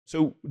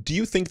So do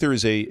you think there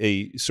is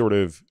a sort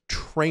of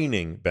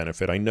training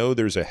benefit? I know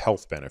there's a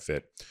health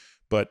benefit,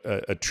 but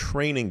a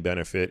training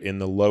benefit in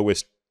the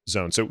lowest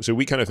zone. So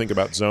we kind of think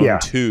about zone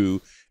 2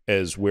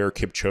 as where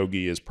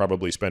Kipchoge is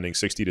probably spending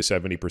 60 to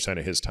 70%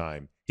 of his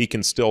time. He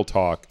can still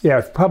talk. Yeah,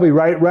 probably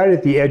right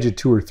at the edge of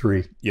 2 or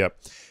 3. Yep.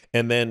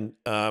 And then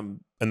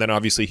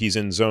obviously he's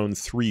in zone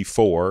 3,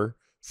 4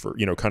 for,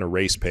 kind of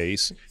race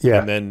pace.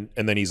 Yeah. And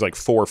then he's like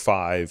 4,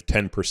 5,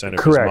 10%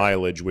 of his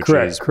mileage, which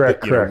is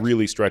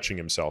really stretching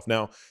himself.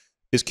 Now,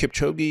 is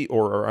Kipchoge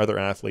or other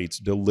athletes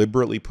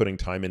deliberately putting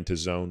time into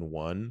zone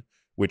 1,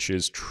 which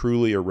is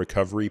truly a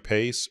recovery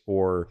pace?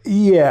 Or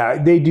yeah,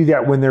 they do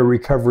that when they're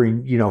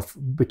recovering,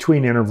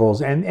 between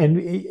intervals.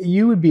 And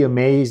you would be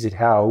amazed at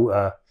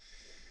how,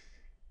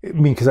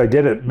 because I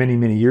did it many,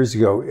 many years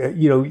ago,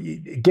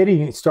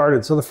 getting it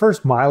started. So the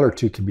first mile or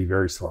two can be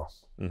very slow.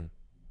 Mm.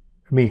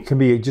 It can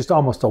be just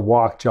almost a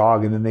walk,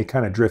 jog, and then they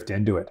kind of drift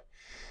into it.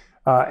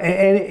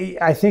 And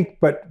I think,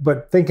 but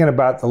thinking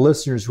about the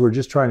listeners who are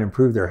just trying to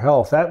improve their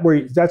health,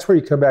 that's where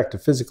you come back to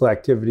physical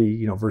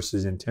activity,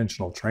 versus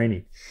intentional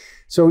training.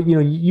 So,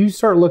 you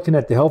start looking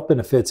at the health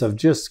benefits of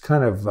just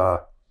kind of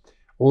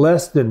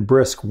less than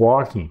brisk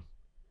walking,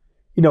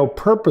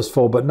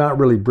 purposeful, but not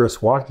really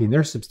brisk walking.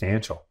 They're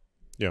substantial.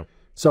 Yeah.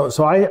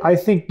 So I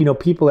think,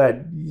 people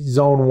at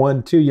zone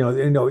 1,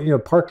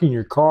 2, parking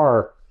your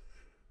car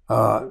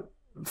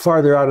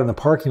farther out in the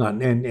parking lot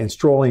and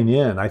strolling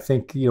in. I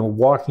think,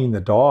 walking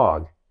the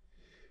dog,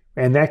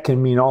 and that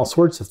can mean all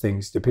sorts of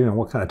things depending on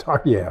what kind of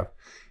dog you have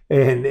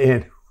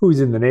and who's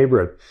in the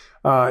neighborhood,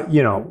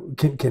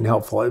 can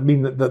helpful. I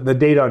mean, the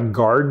data on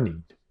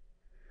gardening,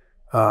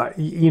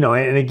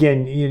 and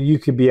again, you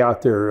could be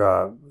out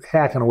there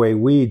hacking away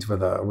weeds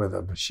with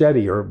a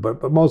machete,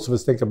 but most of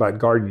us think about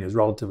gardening as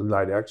relatively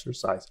light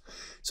exercise.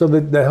 So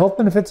the health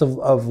benefits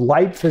of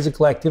light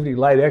physical activity,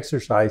 light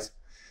exercise,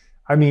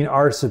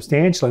 are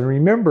substantial. And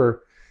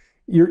remember,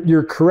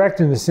 you're correct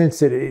in the sense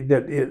that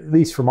at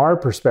least from our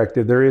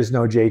perspective, there is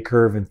no J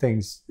curve and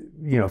things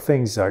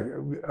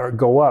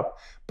go up,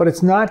 but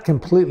it's not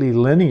completely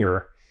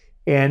linear.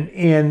 And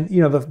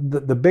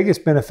the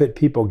biggest benefit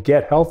people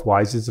get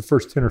health-wise is the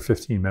first 10 or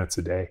 15 minutes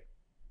a day.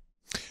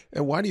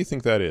 And why do you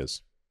think that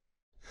is?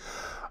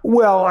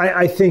 Well,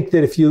 I think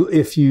that if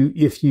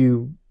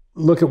you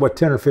look at what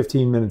 10 or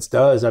 15 minutes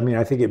does,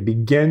 I think it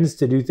begins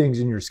to do things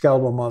in your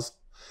skeletal muscle,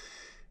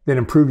 then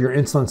improve your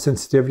insulin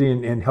sensitivity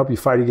and help you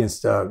fight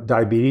against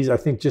diabetes. I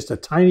think just a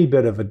tiny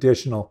bit of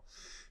additional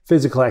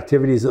physical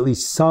activity is at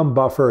least some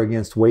buffer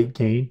against weight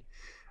gain.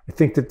 I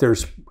think that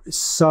there's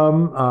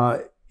some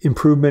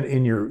improvement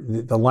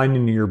in the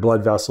lining of your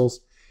blood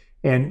vessels,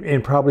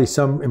 and probably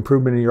some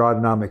improvement in your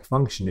autonomic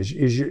function.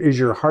 Is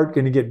your heart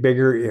going to get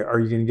bigger? Are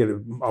you going to get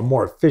a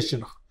more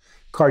efficient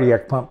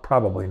cardiac pump?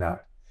 Probably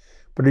not.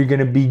 But are you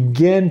going to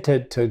begin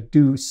to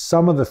do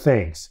some of the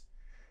things?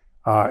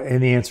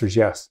 And the answer is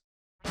yes.